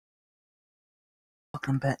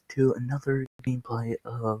welcome back to another gameplay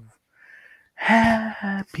of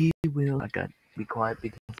Happy Wheels. I got to be quiet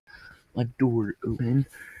because my door opened,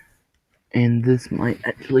 and this might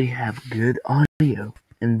actually have good audio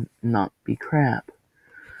and not be crap.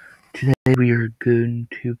 Today we are going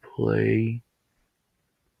to play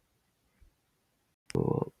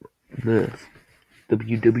this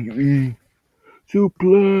WWE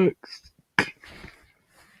Suplex.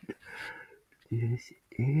 This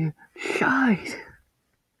is shite.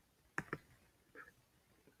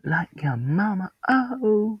 Like your mama.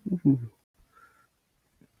 Oh.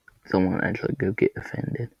 Someone actually go get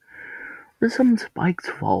offended. There's some spikes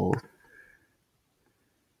fall.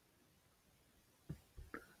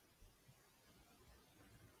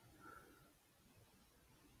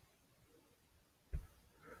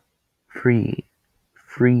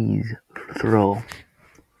 Freeze, throw.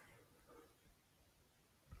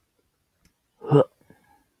 Huh.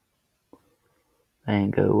 That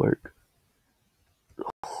ain't gonna work.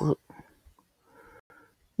 Huh.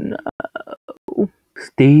 No.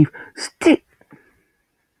 Steve.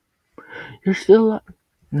 You're still alive.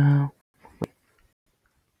 No.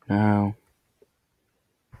 No.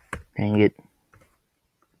 Dang it.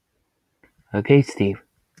 Okay, Steve.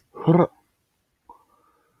 Huh.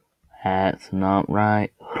 That's not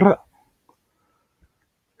right. Huh.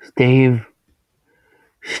 Steve.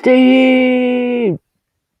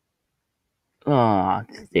 Aw,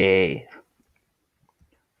 Steve.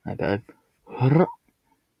 My bad. Huh.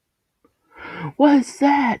 What's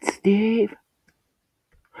that, Steve?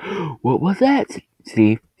 What was that?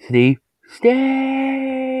 Steve. Steve.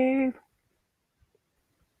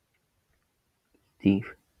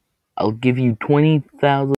 I'll give you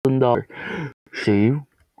 $20,000. Steve.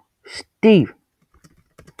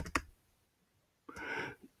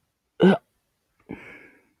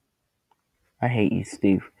 I hate you,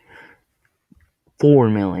 Steve. 4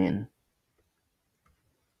 million.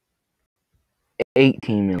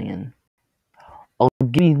 18 million. I'll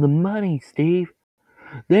give you the money, Steve.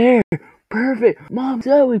 There. Perfect. Mom,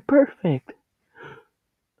 Zoe, perfect.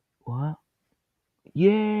 What?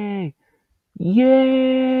 Yay.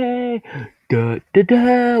 Yay. Da da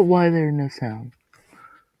da. Why there no sound?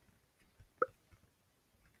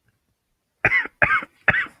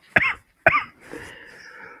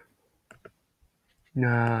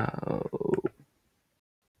 No.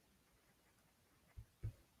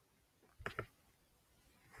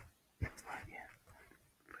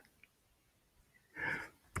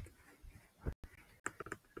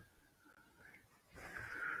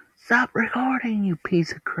 Stop recording, you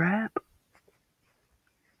piece of crap.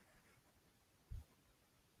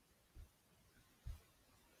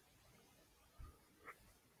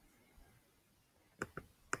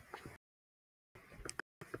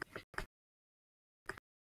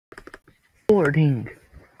 Recording.